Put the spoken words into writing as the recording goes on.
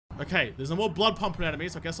Okay, there's no more blood pumping out of me,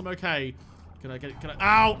 so I guess I'm okay. Can I,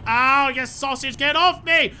 ow, ow, you sausage, get off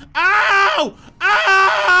me! Ow!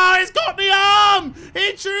 Ow! He's got me arm!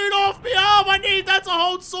 He chewed off me arm! I need that to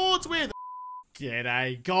hold swords with!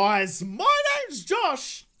 G'day, guys. My name's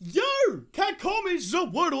Josh. You can call me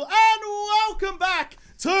JaWoodle, and welcome back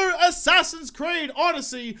to Assassin's Creed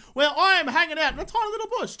Odyssey, where I am hanging out in a tiny little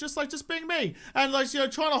bush, just being me, and trying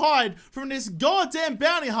to hide from this goddamn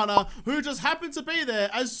bounty hunter who just happened to be there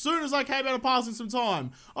as soon as I came out of passing some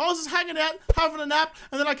time. I was just hanging out, having a nap,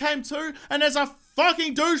 and then I came to, and there's a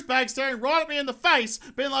fucking douchebag staring right at me in the face,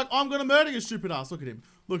 being like, I'm gonna murder your stupid ass. Look at him.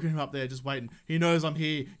 Look at him up there, just waiting. He knows I'm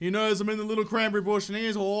here. He knows I'm in the little cranberry bush, and he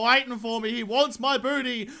is waiting for me. He wants my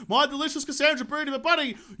booty, my delicious Kassandra booty, but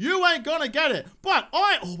buddy, you ain't gonna get it. But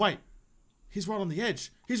oh wait, he's right on the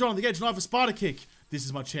edge. He's right on the edge, and I have a spider kick. This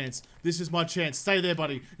is my chance. This is my chance. Stay there,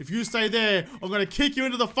 buddy. If you stay there, I'm gonna kick you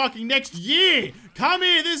into the fucking next year. Come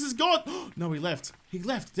here, this is God. No, he left. He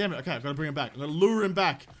left. Damn it. Okay, I've got to bring him back. I'm gonna lure him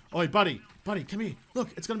back. Oi, buddy. Buddy, come here. Look,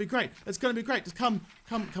 it's gonna be great. It's gonna be great. Just come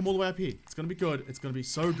all the way up here. It's gonna be good. It's gonna be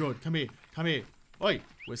so good. Come here. Come here. Oi,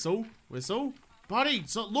 whistle. Whistle. Buddy,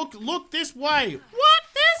 so look this way. What?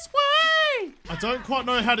 This way? I don't quite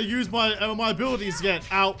know how to use my abilities yet.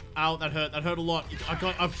 Ow. Ow, that hurt. That hurt a lot.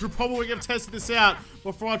 I should probably have tested this out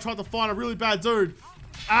before I tried to fight a really bad dude.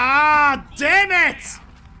 Ah, damn it!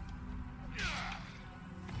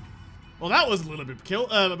 Well, that was a little bit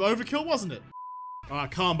overkill, wasn't it?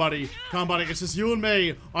 Alright, calm, buddy. Calm, buddy. It's just you and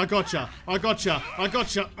me. I gotcha. I gotcha. I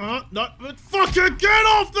gotcha. No. Fucking get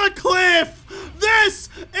off the cliff! This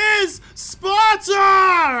is Sparta!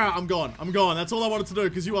 I'm gone. I'm gone. That's all I wanted to do,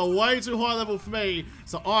 because you are way too high level for me.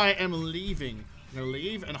 So I am leaving. I'm gonna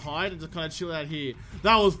leave and hide and just kind of chill out here.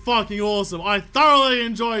 That was fucking awesome. I thoroughly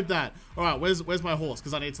enjoyed that. Alright, where's my horse?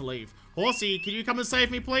 Because I need to leave. Horsey, can you come and save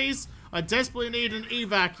me, please? I desperately need an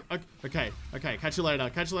evac. Okay. Catch you later.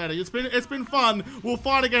 Catch you later. It's been fun. We'll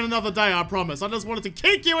fight again another day, I promise. I just wanted to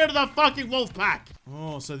kick you into the fucking wolf pack.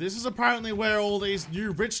 Oh, so this is apparently where all these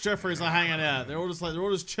new rich Jeffreys are hanging out. They're all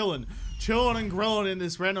just chilling and grilling in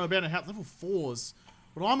this random abandoned house. Level 4s.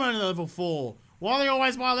 But I'm only level 4. Why are they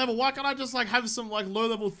always my level? Why can't I just have some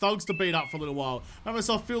low-level thugs to beat up for a little while? Make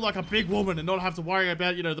myself feel like a big woman and not have to worry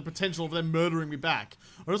about, the potential of them murdering me back.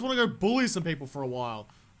 I just want to go bully some people for a while.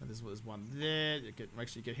 And there's one there. Make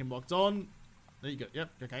sure you get him locked on. There you go. Yep.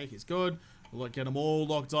 Okay, he's good. We'll get them all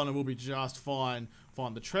locked on and we'll be just fine.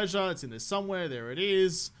 Find the treasure. It's in there somewhere. There it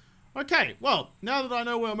is. Okay, well, now that I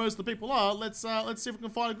know where most of the people are, let's see if we can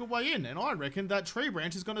find a good way in. And I reckon that tree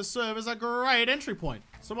branch is going to serve as a great entry point.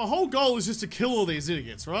 So my whole goal is just to kill all these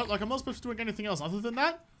idiots, right? I'm not supposed to do anything else other than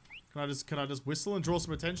that. Can I just whistle and draw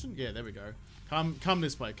some attention? Yeah, there we go. Come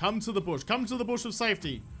this way. Come to the bush. Come to the bush of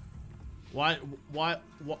safety. Why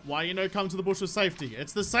come to the bush of safety?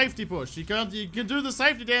 It's the safety bush. You can do the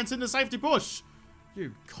safety dance in the safety bush.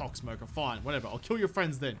 You cocksmoker. Fine, whatever. I'll kill your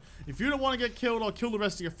friends then. If you don't want to get killed, I'll kill the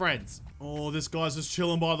rest of your friends. Oh, this guy's just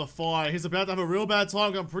chilling by the fire. He's about to have a real bad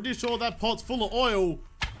time. I'm pretty sure that pot's full of oil.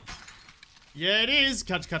 Yeah, it is.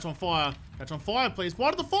 Catch on fire. Catch on fire, please.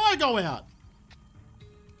 Why did the fire go out?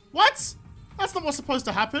 What? That's not what's supposed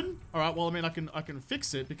to happen. All right, well, I mean, I can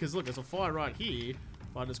fix it because look, there's a fire right here.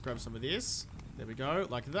 If I just grab some of this. There we go,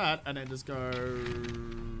 like that, and then just go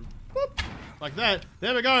whoop, like that.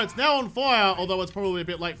 There we go. It's now on fire, although it's probably a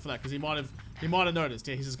bit late for that because he might have noticed.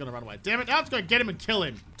 Yeah, he's just gonna run away. Damn it! Now I'm just gonna get him and kill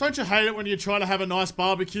him. Don't you hate it when you try to have a nice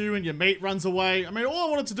barbecue and your meat runs away? I mean, all I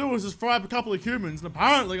wanted to do was just fry up a couple of humans, and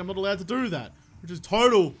apparently I'm not allowed to do that, which is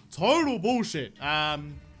total bullshit. Right,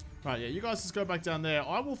 yeah, you guys just go back down there.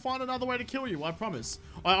 I will find another way to kill you. I promise.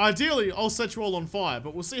 Ideally, I'll set you all on fire,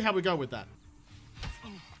 but we'll see how we go with that.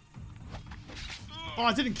 Oh,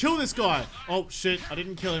 I didn't kill this guy. Oh, shit. I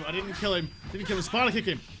didn't kill him. Didn't kill him. Spider kick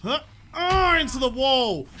him. Huh? Oh, into the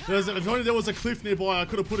wall. If only there was a cliff nearby, I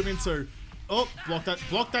could have put him into. Oh,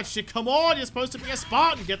 block that shit. Come on. You're supposed to be a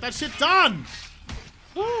Spartan. Get that shit done.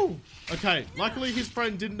 Woo. Okay. Luckily, his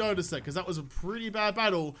friend didn't notice that because that was a pretty bad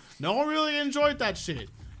battle. No one really enjoyed that shit.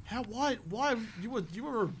 Why? You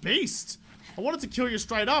were a beast. I wanted to kill you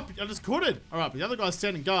straight up. I just couldn't. All right, but the other guy's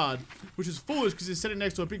standing guard, which is foolish because he's sitting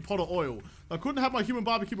next to a big pot of oil. I couldn't have my human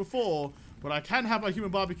barbecue before, but I can have my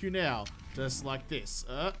human barbecue now. Just like this.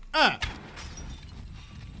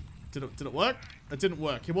 Did it work? It didn't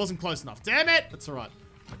work. It wasn't close enough. Damn it! That's all right.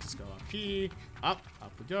 Let's just go up here. Up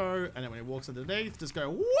we go. And then when he walks underneath, just go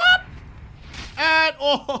whoop! And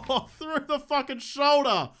oh, through the fucking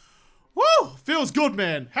shoulder. Woo! Feels good,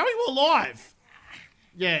 man. How are you alive?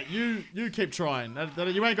 Yeah, you keep trying.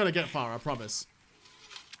 You ain't gonna get far, I promise.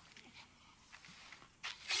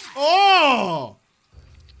 Oh!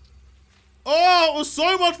 Oh, it was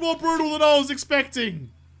so much more brutal than I was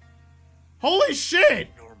expecting. Holy shit.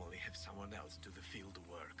 Normally have someone else do the field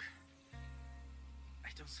work. I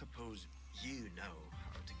don't suppose you know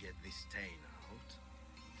how to get this stain out.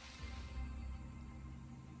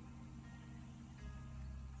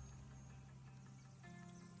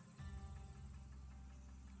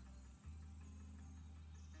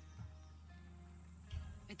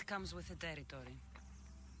 It comes with the territory.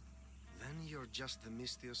 Then you're just the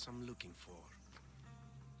Mystios I'm looking for.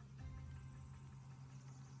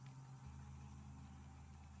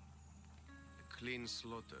 A clean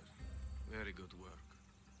slaughter. Very good work.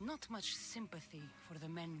 Not much sympathy for the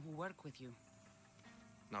men who work with you.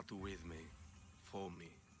 Not with me. For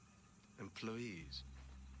me. Employees.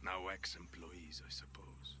 Now ex-employees, I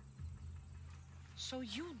suppose. So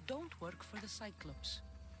you don't work for the Cyclops?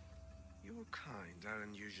 Your kind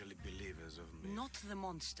aren't usually believers of me. Not the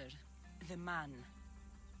monster. The man.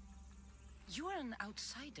 You are an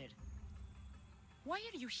outsider. Why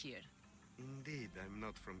are you here? Indeed, I'm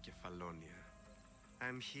not from Kefalonia.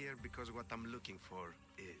 I'm here because what I'm looking for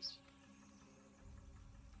is.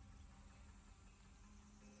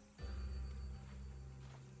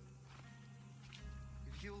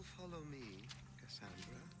 If you'll follow me,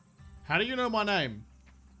 Kassandra. How do you know my name?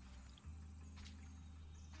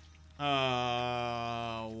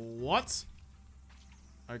 What?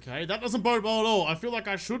 Okay, that doesn't bode well at all. I feel like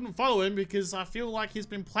I shouldn't follow him because I feel like he's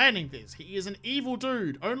been planning this. He is an evil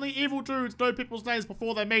dude. Only evil dudes know people's names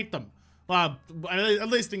before they meet them. Well, at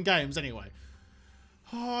least in games, anyway.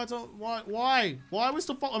 Oh, I don't... Why? Why are we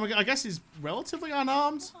still following? I guess he's relatively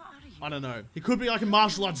unarmed. I don't know. He could be like a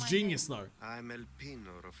martial arts genius, though. I'm El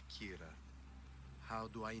Pinor of Kira. How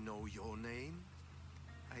do I know your name?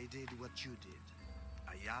 I did what you did.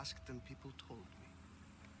 I asked and people told me.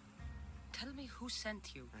 Tell me who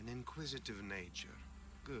sent you. An inquisitive nature.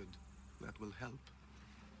 Good. That will help.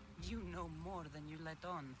 You know more than you let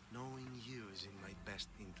on. Knowing you is in my best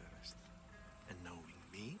interest. And knowing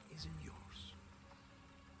me is in yours.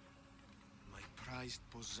 My prized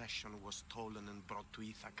possession was stolen and brought to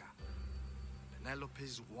Ithaca.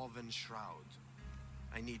 Penelope's woven shroud.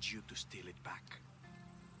 I need you to steal it back.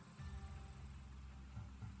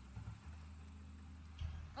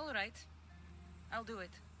 All right. I'll do it.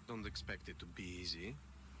 Don't expect it to be easy.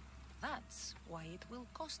 That's why it will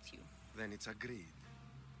cost you. Then it's agreed.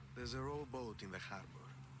 There's a rowboat in the harbor.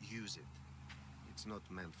 Use it. It's not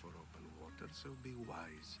meant for open water, so be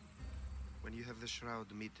wise. When you have the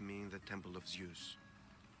shroud, meet me in the Temple of Zeus.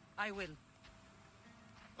 I will.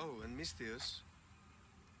 Oh, and Mystios,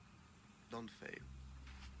 don't fail.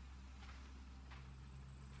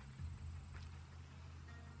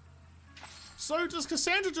 So does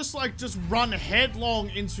Kassandra just run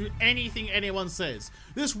headlong into anything anyone says?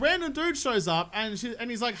 This random dude shows up and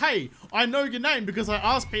he's like, hey, I know your name because I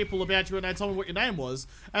asked people about you and they told me what your name was.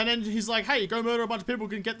 And then he's like, hey, go murder a bunch of people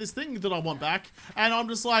and get this thing that I want back. And I'm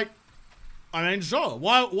just like, I mean, sure.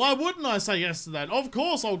 Why wouldn't I say yes to that? Of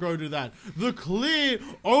course I'll go do that. The clear,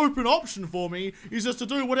 open option for me is just to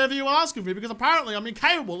do whatever you ask of me because apparently I'm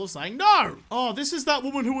incapable of saying no. Oh, this is that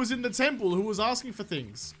woman who was in the temple who was asking for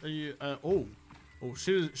things. Are you, oh,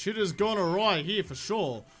 shit has gone awry here for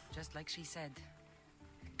sure. Just like she said.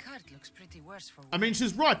 The card looks pretty worse for I mean,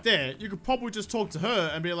 she's right there. You could probably just talk to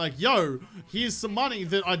her and be like, yo, here's some money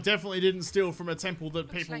that I definitely didn't steal from a temple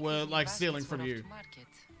that people were, like, stealing from you.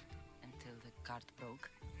 Cart broke.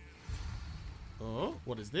 Oh,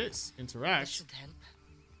 what is this? Interact. This should help.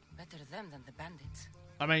 Better them than the bandits.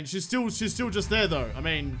 I mean, she's still just there though. I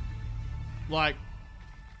mean, like,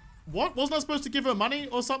 what? Wasn't I supposed to give her money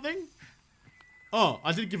or something? Oh,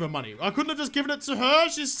 I did give her money. I couldn't have just given it to her.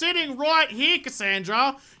 She's sitting right here,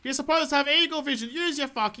 Kassandra. You're supposed to have eagle vision. Use your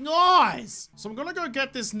fucking eyes. So I'm gonna go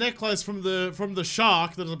get this necklace from the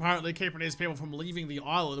shark that is apparently keeping these people from leaving the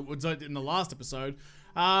island that was in the last episode.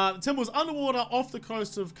 The temple is underwater off the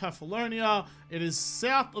coast of Kefalonia. It is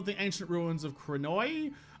south of the ancient ruins of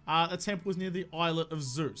Krenoi. The temple is near the islet of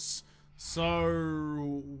Zeus.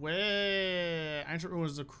 So, where ancient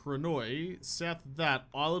ruins of Krenoi, south of that,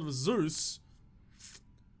 islet of Zeus.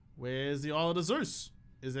 Where's the islet of Zeus?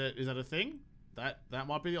 Is that a thing? That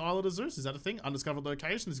might be the islet of Zeus. Is that a thing? Undiscovered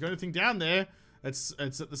location. Is the only thing down there. It's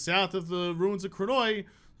at the south of the ruins of Krenoi.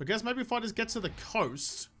 I guess maybe if I just get to the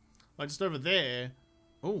coast, like just over there.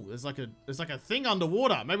 Oh, there's like a thing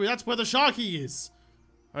underwater. Maybe that's where the sharky is.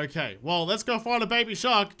 Okay, well, let's go find a baby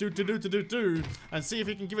shark, and see if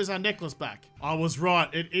he can give us our necklace back. I was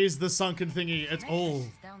right. It is the sunken thingy. It's all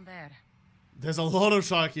down there. There's a lot of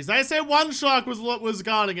sharkies. They said one shark was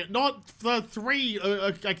guarding it, not the three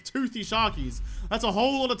like toothy sharkies. That's a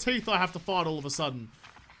whole lot of teeth I have to fight all of a sudden.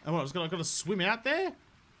 And what, I gotta swim out there?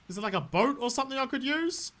 Is it like a boat or something I could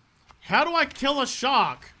use? How do I kill a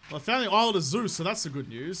shark? Well, I found the Island of Zeus, so that's the good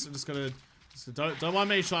news. I'm just gonna, don't mind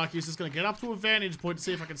me, Sharky's just gonna get up to a vantage point to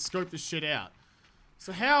see if I can scope this shit out.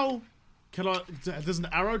 So how can I, does an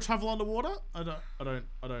arrow travel underwater? I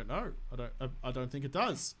don't know. I don't think it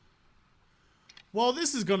does. Well,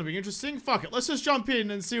 this is gonna be interesting. Fuck it, let's just jump in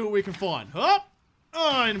and see what we can find. Hop!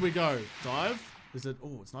 Oh, in we go. Dive. Is it,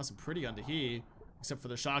 oh, it's nice and pretty under here. Except for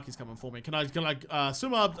the sharkies coming for me. Can I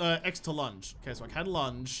swim up X to lunge? Okay, so I can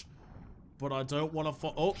lunge. But I don't want to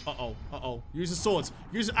uh-oh. Use the swords.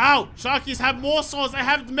 Ow! Sharkies have more swords. They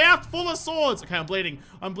have the mouth full of swords. Okay, I'm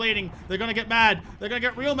bleeding. They're gonna get mad. They're gonna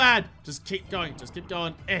get real mad. Just keep going.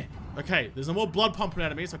 Okay, there's no more blood pumping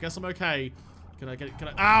out of me, so I guess I'm okay.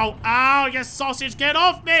 Ow! You sausage, get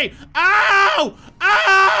off me! Ow!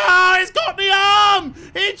 He's got me arm!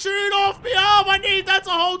 He chewed off me arm! I need that to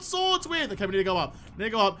hold swords with! Okay, we need to go up.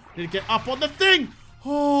 Need to get up on the thing!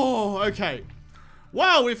 Oh, okay.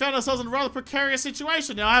 Well, we found ourselves in a rather precarious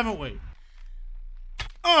situation now, haven't we?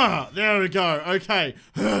 There we go. Okay.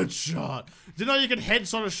 Headshot. Didn't know you could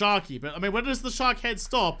headshot a sharky, but I mean, when does the shark head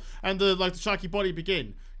stop and the sharky body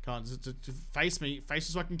begin? Can't just face me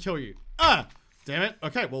so I can kill you. Damn it.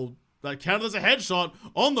 Okay, well, that counted as a headshot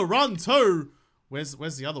on the run too. Where's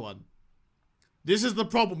the other one? This is the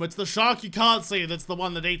problem. It's the shark you can't see that's the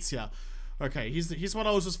one that eats you. Okay, here's what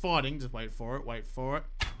I was just fighting. Just wait for it.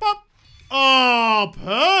 Pop! Oh,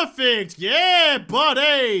 perfect! Yeah,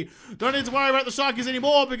 buddy! Don't need to worry about the sharkies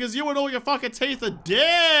anymore because you and all your fucking teeth are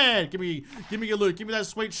dead! Give me your loot. Give me that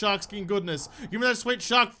sweet shark skin goodness. Give me that sweet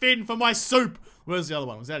shark fin for my soup. Where's the other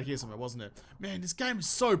one? It was out here somewhere, wasn't it? Man, this game is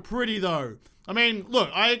so pretty though. I mean, look,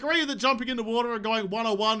 I agree that jumping in the water and going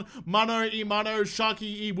 101, mano,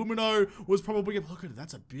 sharky, womano was probably, look at it,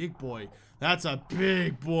 that's a big boy. That's a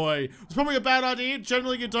big boy. It's probably a bad idea.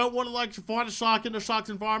 Generally, you don't want to fight a shark in a shark's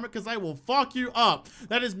environment because they will fuck you up.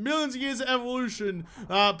 That is millions of years of evolution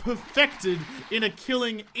perfected in a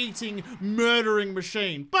killing, eating, murdering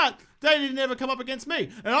machine. But they didn't ever come up against me,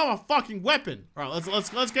 and I'm a fucking weapon. All right,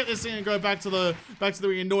 let's get this in and go back to the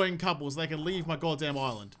annoying couples. They can leave my goddamn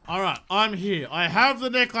island. All right, I'm here. I have the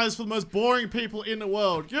necklace for the most boring people in the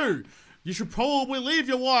world. You should probably leave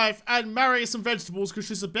your wife and marry some vegetables because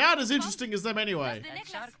she's about as interesting as them anyway. That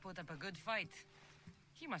shark put up a good fight.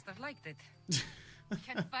 He must have liked it. We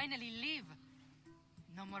can finally leave.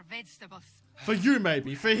 No more vegetables. For you,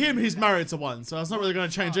 maybe. For him, he's married to one, so it's not really going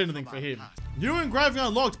to change anything for him. New engraving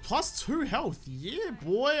unlocked, +2 health. Yeah,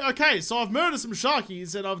 boy. Okay, so I've murdered some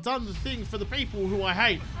sharkies, and I've done the thing for the people who I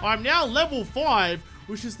hate. I'm now level 5,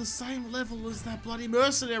 which is the same level as that bloody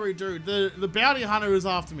mercenary dude. The bounty hunter who's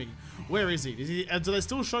after me. Where is he? Do they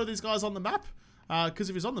still show these guys on the map? Because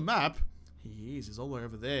if he's on the map, he's all the way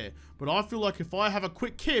over there. But I feel like if I have a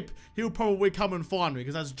quick kip, he'll probably come and find me,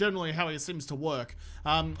 because that's generally how he seems to work.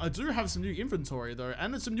 I do have some new inventory, though,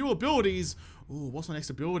 and some new abilities. Ooh, what's my next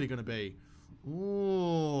ability going to be?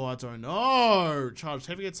 Ooh, I don't know. Charged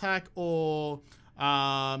heavy attack or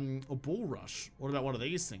bull rush. What about one of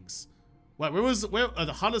these things? Wait, where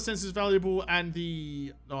the hunter sense is valuable and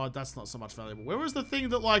the, oh, that's not so much valuable. Where was the thing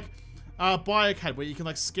that Bayek had where you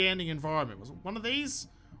can scan the environment? Was it one of these?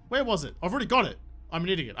 Where was it? I've already got it. I'm an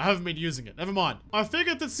idiot. I haven't been using it. Never mind. I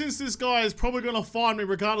figured that since this guy is probably going to find me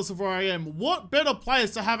regardless of where I am, what better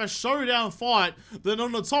place to have a showdown fight than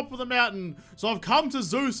on the top of the mountain? So I've come to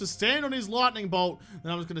Zeus to stand on his lightning bolt, and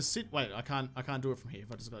I'm just going to sit. Wait, I can't do it from here.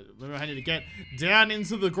 If I just go, I need to get down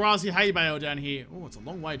into the grassy hay bale down here. Oh, it's a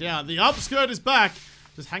long way down. The upskirt is back.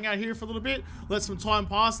 Just hang out here for a little bit, let some time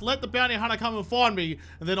pass, let the bounty hunter come and find me,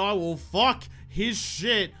 and then I will fuck his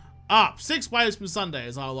shit up. 6 waves from Sunday,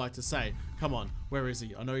 as I like to say. Come on, where is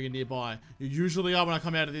he? I know you're nearby. You usually are when I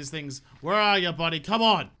come out of these things. Where are you, buddy? Come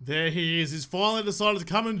on. There he is. He's finally decided to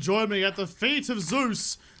come and join me at the feet of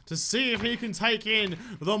Zeus to see if he can take in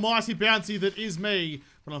the mighty bounty that is me.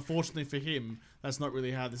 But unfortunately for him, that's not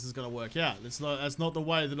really how this is going to work out. That's not the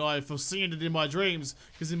way that I foreseen it in my dreams.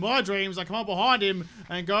 Because in my dreams, I come up behind him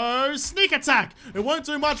and go sneak attack. It won't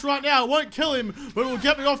do much right now. It won't kill him, but it will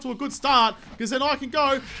get me off to a good start. Because then I can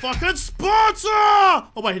go fucking Sparta!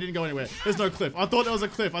 Oh wait, he didn't go anywhere. There's no cliff. I thought there was a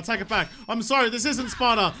cliff. I take it back. I'm sorry, this isn't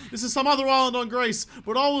Sparta. This is some other island on Greece.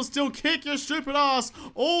 But I will still kick your stupid ass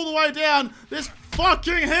all the way down this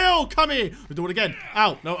fucking hill. Come here. We'll do it again.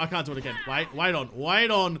 Ow. No, I can't do it again.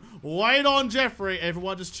 Wait on, Jeffrey.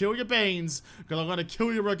 Everyone just chill your beans, because I'm going to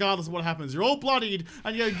kill you regardless of what happens. You're all bloodied,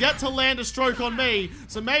 and you get to land a stroke on me,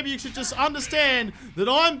 so maybe you should just understand that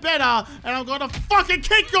I'm better, and I'm going to fucking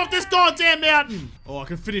kick you off this goddamn mountain. Oh, I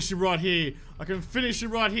can finish you right here. I can finish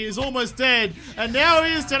him right here. He's almost dead. And now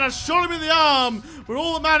he is dead. I shot him in the arm. But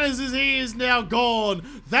all that matters is he is now gone.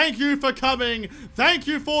 Thank you for coming. Thank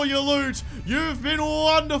you for your loot. You've been a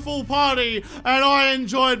wonderful party. And I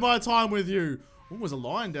enjoyed my time with you. Oh, there's a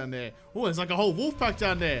lion down there. Oh, there's like a whole wolf pack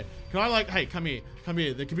down there. Can I like, hey, come here. Come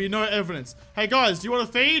here. There can be no evidence. Hey, guys, do you want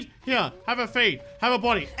a feed? Here, have a feed. Have a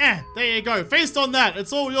body. There you go. Feast on that.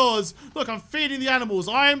 It's all yours. Look, I'm feeding the animals.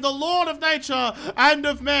 I am the Lord of nature and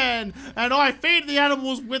of man. And I feed the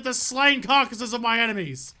animals with the slain carcasses of my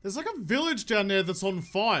enemies. There's like a village down there that's on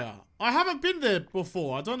fire. I haven't been there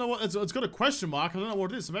before. I don't know what, it's got a question mark. I don't know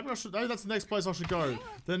what it is. So maybe that's the next place I should go.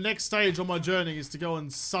 The next stage on my journey is to go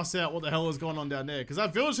and suss out what the hell is going on down there. Because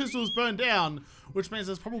that village was burned down, which means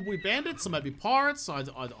there's probably bandits or maybe pirates. I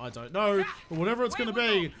don't know. But whatever it's going to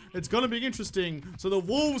be, it's going to be interesting. So the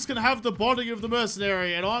wolves can have the body of the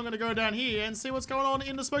mercenary, and I'm going to go down here and see what's going on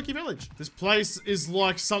in the Smoky Village. This place is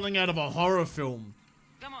like something out of a horror film.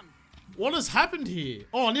 Come on. What has happened here?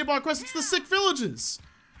 Oh, nearby quest, it's the sick villagers.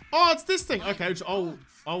 Oh, it's this thing. Okay, no,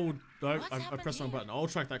 I pressed the wrong button. I'll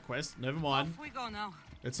track that quest. Never mind. Off we go now.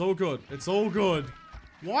 It's all good. It's all good.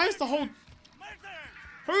 Why is the whole...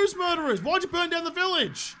 Who's murderers? Why'd you burn down the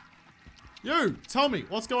village? You, tell me,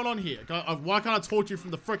 what's going on here? Why can't I talk to you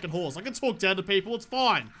from the frickin' horse? I can talk down to people, it's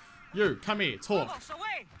fine. You, come here, talk.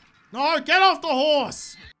 No, get off the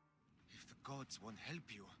horse! If the gods won't help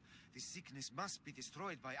you, the sickness must be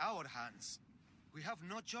destroyed by our hands. We have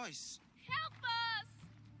no choice. Help us!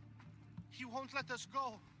 He won't let us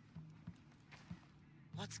go.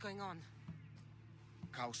 What's going on?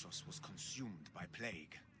 Kausos was consumed by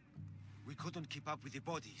plague. We couldn't keep up with the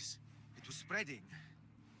bodies. It was spreading.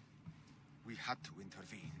 We had to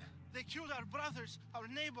intervene. They killed our brothers, our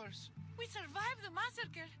neighbors. We survived the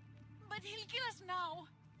massacre, but he'll kill us now.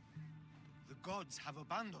 The gods have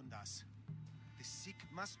abandoned us. The sick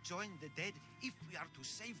must join the dead if we are to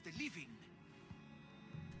save the living.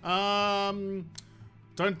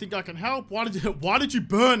 Don't think I can help. Why did you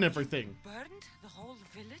burn everything? Burned the whole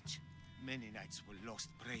village? Many nights were lost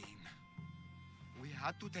praying. We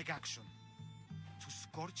had to take action. To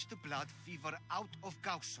scorch the blood fever out of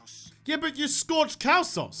Kausos. Yeah, but you scorched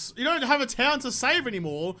Kausos. You don't have a town to save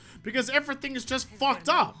anymore because everything is just fucked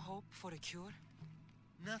up. Hope for a cure?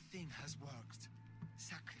 Nothing has worked.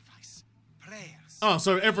 Sacrifice, prayers. Oh,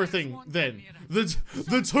 so everything then.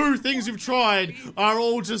 The two things you've tried are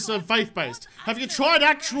all just faith-based. Have you tried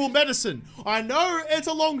actual medicine? I know it's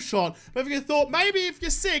a long shot, but have you thought maybe if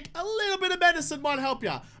you're sick, a little bit of medicine might help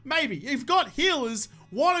you? Maybe. You've got healers.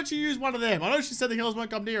 Why don't you use one of them? I know she said the healers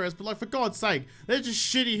won't come near us, but like for God's sake, they're just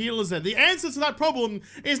shitty healers then. The answer to that problem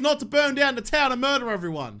is not to burn down the town and murder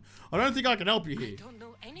everyone. I don't think I can help you here. I don't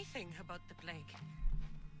know anything about the plague.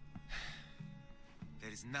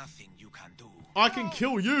 There is nothing you can do. I can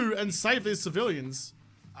kill you and save these civilians.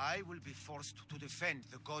 I will be forced to defend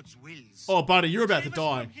the gods' wills. Oh, buddy, you're about to Save us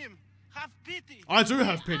die. from him. Have pity. I do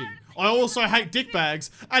have pity. I also hate dickbags,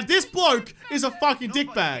 and this bloke is a fucking Nobody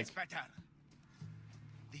dickbag. gets better.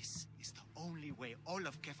 This is the only way all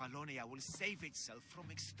of Kefalonia will save itself from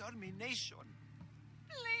extermination.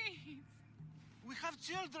 Please. We have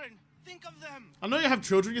children. Think of them. I know you have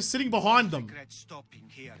children, you're sitting behind them. Regret stopping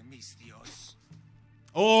here, Mistios.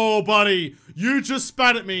 Oh, buddy, you just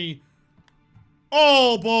spat at me.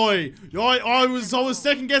 Oh, boy. I was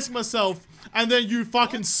second guessing myself, and then you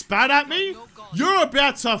fucking spat at me? You're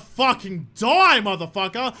about to fucking die,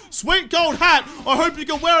 motherfucker. Sweet gold hat. I hope you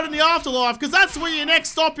can wear it in the afterlife, because that's where your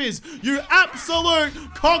next stop is. You absolute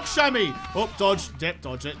cockshammy. Oh, dodge. Yep,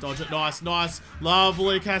 dodge it, dodge it. Nice, nice.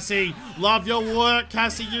 Lovely, Cassie. Love your work,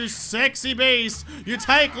 Cassie, you sexy beast. You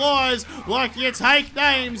take lies like you take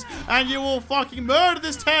names, and you will fucking murder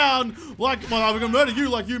this town like, well, we're gonna murder you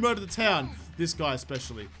like you murdered the town. This guy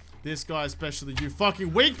especially. This guy especially, you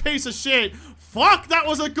fucking weak piece of shit. Fuck, that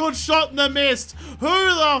was a good shot in the mist. Who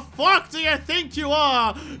the fuck do you think you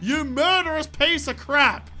are? You murderous piece of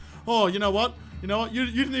crap. Oh, you know what? You know what? You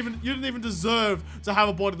didn't even deserve to have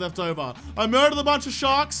a body left over. I murdered a bunch of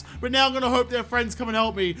sharks, but now I'm gonna hope their friends come and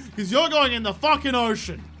help me, because you're going in the fucking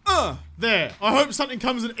ocean. There. I hope something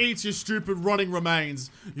comes and eats your stupid rotting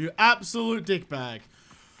remains. You absolute dickbag.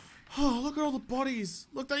 Oh, look at all the bodies.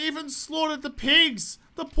 Look, they even slaughtered the pigs.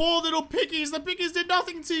 The poor little piggies. The piggies did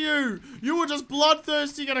nothing to you. You were just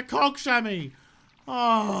bloodthirsty and a cockshammy.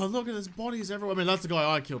 Oh, look at these bodies everywhere. I mean, that's the guy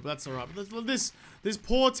I killed, but that's alright. But this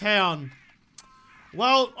poor town.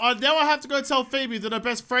 Well, now I have to go tell Phoebe that her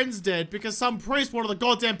best friend's dead because some priest wanted the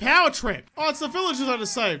goddamn power trip. Oh, it's the villagers I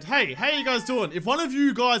just saved. Hey, how you guys doing? If one of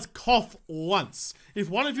you guys cough once. If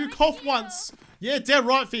one of you cough once. Yeah, dead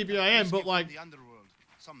right, Phoebe, I am, but like... The underworld.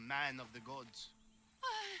 Some man of the gods.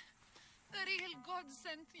 The real God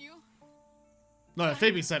sent you. No,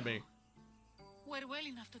 Phoebe sent me. We're well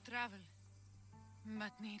enough to travel,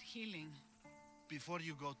 but need healing. Before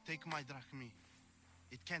you go, take my drachmi.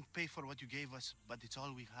 It can't pay for what you gave us, but it's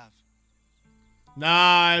all we have.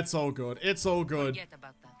 Nah, it's all good. It's all good. Forget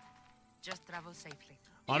about that. Just travel safely.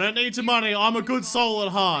 I don't need your money. I'm a good soul at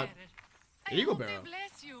heart. Eagle They bearer.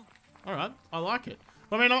 bless you. Alright, I like it.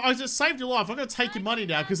 I mean, I just saved your life. I'm going to take your money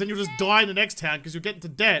now because then you'll just die in the next town because you'll get into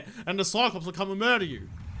debt and the Cyclops will come and murder you.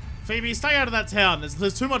 Phoebe, stay out of that town.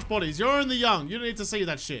 There's too much bodies. You're only young. You don't need to see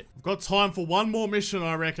that shit. I've got time for one more mission,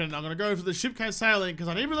 I reckon. I'm going to go to the ship came sailing because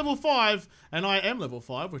I need to be level 5. And I am level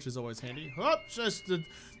 5, which is always handy. Oh, just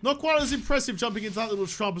not quite as impressive jumping into that little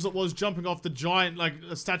shrub as it was jumping off the giant, like,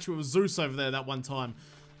 a statue of Zeus over there that one time.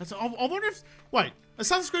 I wonder if... Wait,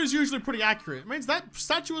 Assassin's Creed is usually pretty accurate. It means that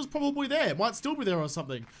statue is probably there. It might still be there or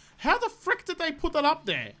something. How the frick did they put that up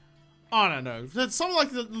there? I don't know. It's something like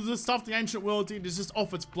the stuff the ancient world did is just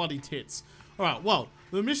off its bloody tits. Alright, well,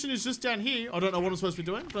 the mission is just down here. I don't know what I'm supposed to be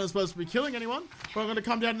doing. I'm not supposed to be killing anyone. But I'm going to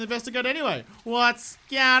come down and investigate anyway. What's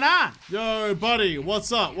going on? Yo, buddy,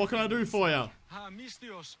 what's up? What can I do for you?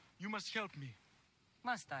 Mistios, you must help me.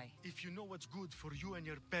 Must I? If you know what's good for you and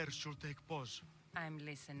your pairs should take pause. I'm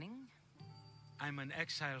listening. I'm an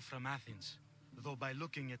exile from Athens. Though by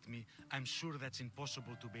looking at me, I'm sure that's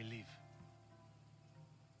impossible to believe.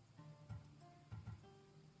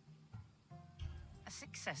 A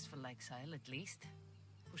successful exile, at least.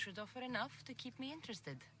 Who should offer enough to keep me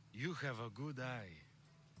interested. You have a good eye.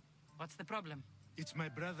 What's the problem? It's my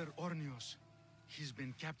brother Ornios. He's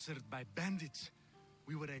been captured by bandits.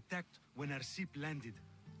 We were attacked when our ship landed.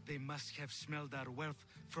 They must have smelled our wealth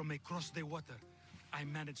from across the water. I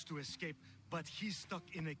managed to escape, but he's stuck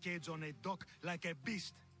in a cage on a dock like a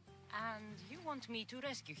beast. And you want me to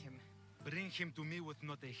rescue him? Bring him to me with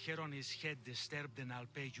not a hair on his head disturbed and I'll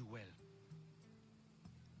pay you well.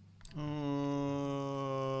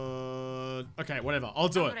 Okay, whatever. I'll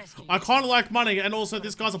do it. I kind of like money, and also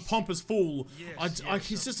this guy's a pompous fool. Yes,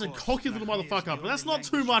 He's just a cocky little motherfucker, but that's not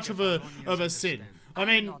too much of a sin. I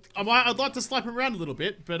mean, I'd like to slap him around a little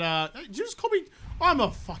bit, but you just call me... I'm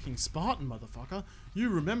a fucking Spartan, motherfucker. You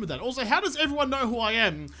remember that. Also, how does everyone know who I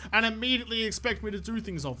am and immediately expect me to do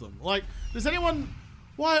things of them? Like, does anyone...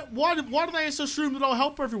 Why do they just assume that I'll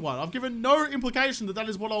help everyone? I've given no implication that that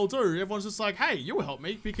is what I'll do. Everyone's just like, hey, you'll help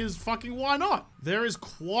me because fucking why not? There is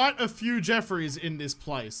quite a few Jeffreys in this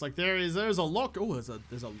place. Like there's a lot. Oh, there's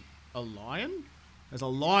a lion? There's a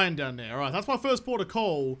lion down there. All right, that's my first port of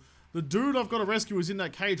call. The dude I've got to rescue is in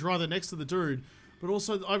that cage right there next to the dude. But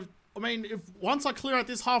also, I mean, if once I clear out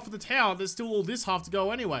this half of the town, there's still all this half to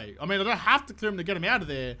go anyway. I mean, I don't have to clear him to get him out of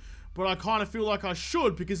there. But I kind of feel like I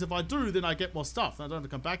should, because if I do, then I get more stuff, and I don't have to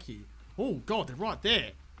come back here. Oh, God, they're right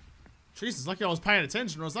there. Jesus, lucky I was paying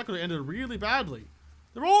attention, or else that could have ended really badly.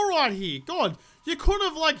 They're all right here. God, you could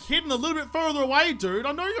have, like, hidden a little bit further away, dude.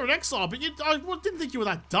 I know you're an exile, but I didn't think you were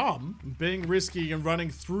that dumb. Being risky and running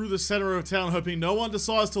through the center of town, hoping no one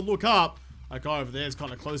decides to look up. That guy over there is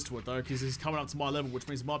kind of close to it, though, because he's coming up to my level, which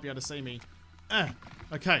means he might be able to see me.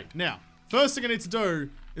 Okay, now, first thing I need to do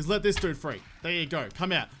is let this dude free. There you go.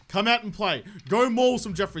 Come out. Come out and play. Go maul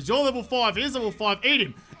some Jeffreys. You're level 5. Here's level 5. Eat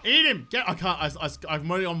him. Eat him. I can't.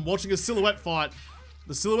 I'm watching a silhouette fight.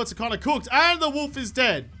 The silhouettes are kind of cooked. And the wolf is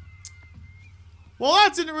dead. Well,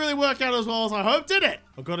 that didn't really work out as well as I hoped, did it?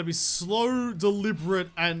 I've got to be slow, deliberate,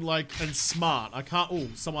 and smart. I can't. Oh,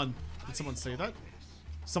 someone. Did someone see that?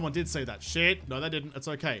 Someone did see that. Shit. No, they didn't. It's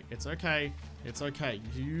okay. It's okay. It's okay.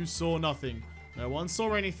 You saw nothing. No one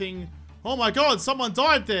saw anything. Oh my God, someone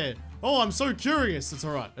died there. Oh, I'm so curious. It's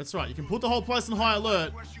alright. That's right. You can put the whole place on high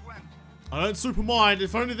alert. I don't super mind.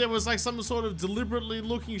 If only there was like some sort of deliberately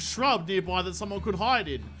looking shrub nearby that someone could hide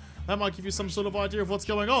in. That might give you some sort of idea of what's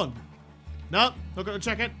going on. No, not gonna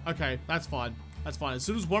check it. Okay, that's fine. That's fine. As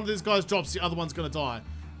soon as one of these guys drops, the other one's gonna die.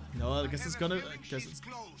 No, I guess it's gonna...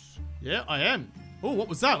 Yeah, I am. Oh, what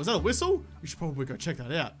was that? Was that a whistle? You should probably go check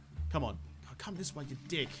that out. Come on. Come this way, you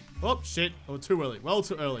dick. Oh, shit. Oh, too early. Well,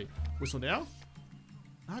 too early. Whistle now.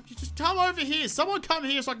 No, you just come over here. Someone come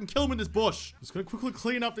here so I can kill him in this bush. Just gonna quickly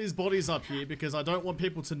clean up these bodies up here because I don't want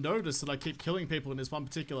people to notice that I keep killing people in this one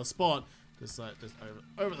particular spot. Just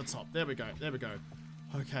over the top. There we go. There we go.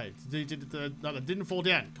 Okay. No, that didn't fall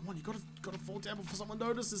down. Come on, you gotta fall down before someone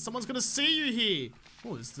notices. Someone's gonna see you here.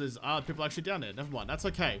 Oh, there's people actually down there. Never mind. That's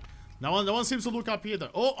okay. No one seems to look up here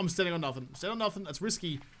though. Oh, I'm standing on nothing. Standing on nothing. That's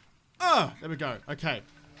risky. There we go. Okay.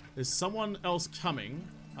 There's someone else coming.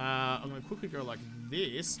 I'm gonna quickly go like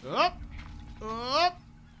this. Up!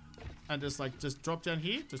 And just drop down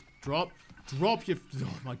here. Just drop your...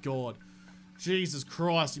 Oh my God. Jesus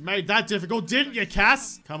Christ, you made that difficult, didn't you,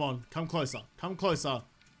 Cass? Come on, come closer. Come closer.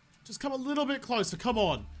 Just come a little bit closer. Come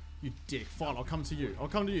on. You dick. Fine, I'll come to you. I'll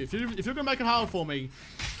come to you. If you're gonna make it hard for me.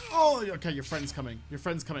 Oh, okay, your friend's coming. Your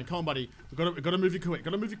friend's coming. Come on, buddy. We've got to move you quick.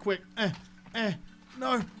 Got to move you quick.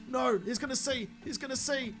 No, no. He's gonna see. He's gonna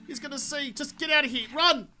see. He's gonna see. Just get out of here.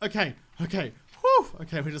 Run. Okay. Okay. Whew.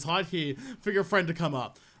 Okay, we just hide here for your friend to come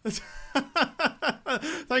up. Thank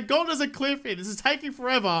God there's a cliff here. This is taking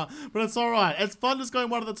forever, but it's alright. It's fun just going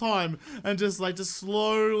one at a time and just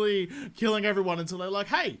slowly killing everyone until they're like,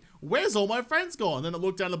 hey, where's all my friends gone? Then I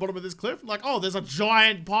look down the bottom of this cliff, like, oh, there's a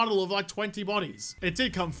giant puddle of like 20 bodies. It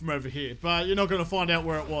did come from over here, but you're not going to find out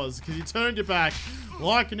where it was because you turned your back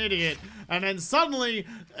like an idiot. And then suddenly,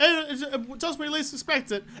 just when you least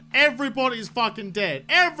expect it, everybody's fucking dead.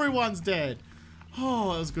 Everyone's dead.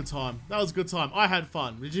 Oh, that was a good time. That was a good time. I had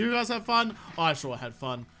fun. Did you guys have fun? I sure had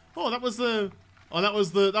fun. Oh, that was the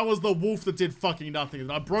wolf that did fucking nothing.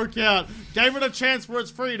 And I broke out, gave it a chance for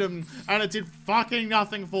its freedom, and it did fucking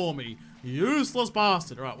nothing for me. Useless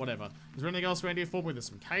bastard. Alright, whatever. Is there anything else around here for me? There's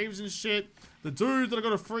some caves and shit. The dude that I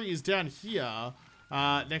gotta free is down here.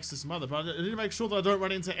 Next to some other, but I need to make sure that I don't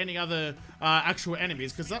run into any other actual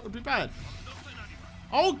enemies, because that would be bad.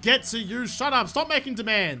 I'll get to you. Shut up. Stop making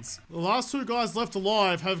demands. The last two guys left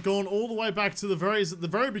alive have gone all the way back to the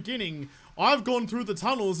very beginning. I've gone through the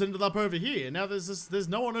tunnels, ended up over here. Now there's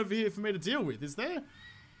no one over here for me to deal with, is there?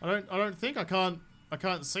 I don't think. I can't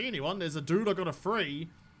see anyone. There's a dude I got to free.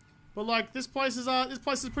 But like this place is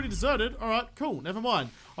pretty deserted. All right, cool. Never mind.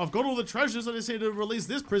 I've got all the treasures. I just need to release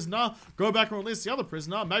this prisoner, go back and release the other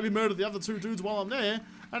prisoner, maybe murder the other two dudes while I'm there,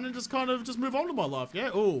 and then just move on to my life. Yeah.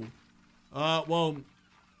 Oh. Well.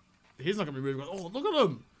 He's not gonna be moving. Oh, look at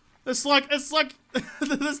him! It's like the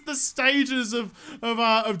stages of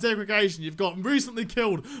degradation. You've got recently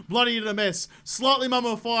killed, bloody in a mess, slightly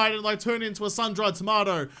mummified and like turned into a sun-dried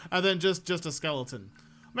tomato, and then just a skeleton.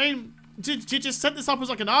 I mean, did you set this up as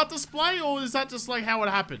like an art display, or is that just like how it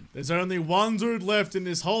happened? There's only one dude left in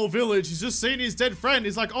this whole village. He's just seen his dead friend.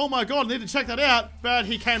 He's like, oh my god, I need to check that out. But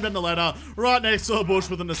he came down the ladder right next to a bush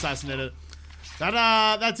with an assassin in it.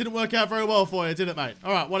 That didn't work out very well for you, did it, mate?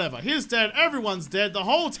 Alright, whatever. He's dead. Everyone's dead. The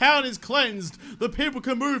whole town is cleansed. The people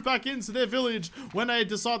can move back into their village when they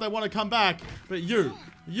decide they want to come back. But you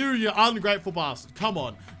ungrateful bastard. Come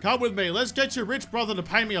on. Come with me. Let's get your rich brother to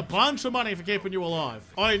pay me a bunch of money for keeping you alive.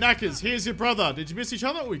 Oi, knackers, here's your brother. Did you miss each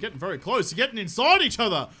other? Oh, you're getting very close. You're getting inside each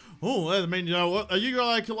other. Oh, I mean, you know, are you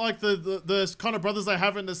like the kind of brothers they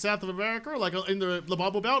have in the south of America, like in the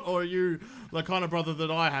Bible Belt, or are you the kind of brother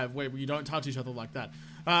that I have where you don't touch each other like that?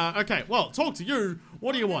 Okay, well, talk to you.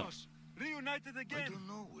 What do you want? Reunited again. I don't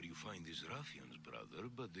know where you find these ruffians, brother,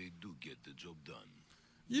 but they do get the job done.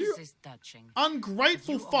 You this is touching.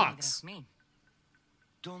 Ungrateful fucks.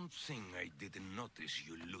 Don't think I didn't notice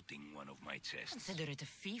you looting one of my chests. Consider it a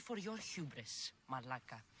fee for your hubris,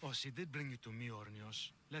 Malaka. Oh, she did bring it to me,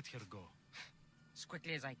 Ornios. Let her go. As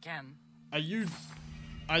quickly as I can. Are you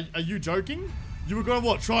joking? You were gonna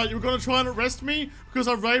what? You were gonna try and arrest me because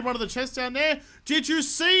I raided one of the chests down there? Did you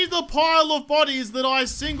see the pile of bodies that I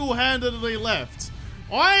single-handedly left?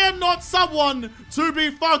 I am not someone to be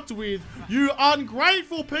fucked with, you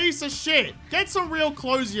ungrateful piece of shit. Get some real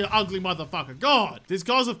clothes, you ugly motherfucker. God, these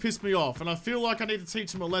guys have pissed me off, and I feel like I need to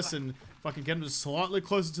teach them a lesson. If I can get them just slightly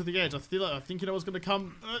closer to the edge. I think you know what's gonna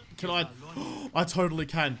come. Can I? I totally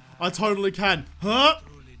can. I totally can. Huh?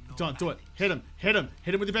 Don't do it. Hit him. Hit him.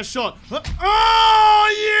 Hit him with your best shot. Huh?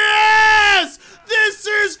 Oh, yes! This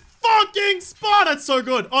is fucking spot. That's so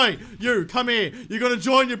good. Oi, you, come here. You're gonna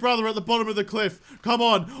join your brother at the bottom of the cliff. Come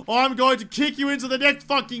on. I'm going to kick you into the next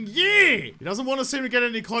fucking year. He doesn't want to seem to get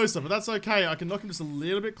any closer, but that's okay. I can knock him just a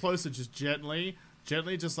little bit closer, just gently.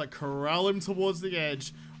 Gently, just like corral him towards the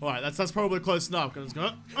edge. Alright, that's probably close enough.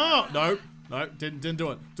 Gonna, oh, no. No, didn't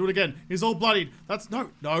do it. Do it again. He's all bloodied. That's,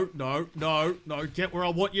 no. Get where I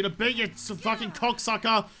want you to be, you fucking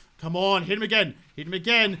cocksucker. Come on, hit him again. Hit him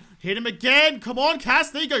again. Hit him again. Come on,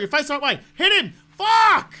 Cass. There you go. Your face the right way. Hit him.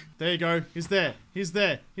 Fuck! There you go. He's there. He's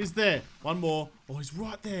there. He's there. One more. Oh, he's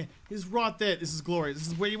right there. He's right there. This is glorious. This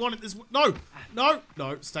is where you want it. This. No.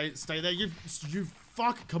 Stay there. You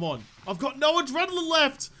fuck. Come on. I've got no adrenaline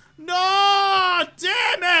left. No!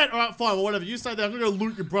 Damn it! Alright, fine. Well, whatever. You stay there. I'm gonna go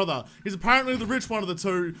loot your brother. He's apparently the rich one of the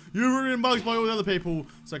two. You were in mugs by all the other people.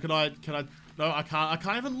 So can I? No, I can't. I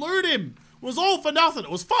can't even loot him. was all for nothing. It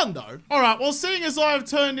was fun though. Alright, well seeing as I've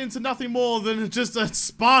turned into nothing more than just a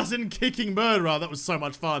Spartan kicking murderer, that was so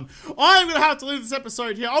much fun. I'm gonna have to leave this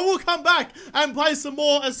episode here. I will come back and play some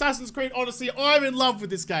more Assassin's Creed Odyssey. I'm in love with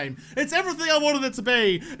this game. It's everything I wanted it to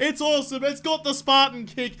be. It's awesome. It's got the Spartan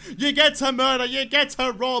kick. You get to murder, you get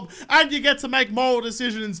to rob, and you get to make moral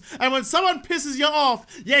decisions. And when someone pisses you off,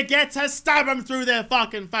 you get to stab them through their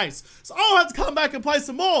fucking face. So I'll have to come back and play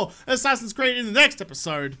some more Assassin's Creed in the next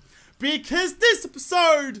episode, because this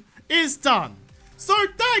episode is done. So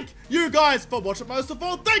thank you guys for watching. Most of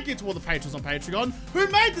all, thank you to all the patrons on Patreon who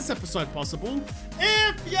made this episode possible.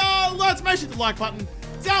 If you liked, make sure to the like button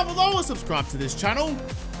down below and subscribe to this channel.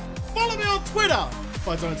 Follow me on Twitter if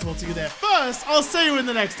I don't talk to you there first. I'll see you in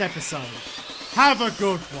the next episode. Have a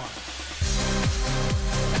good one.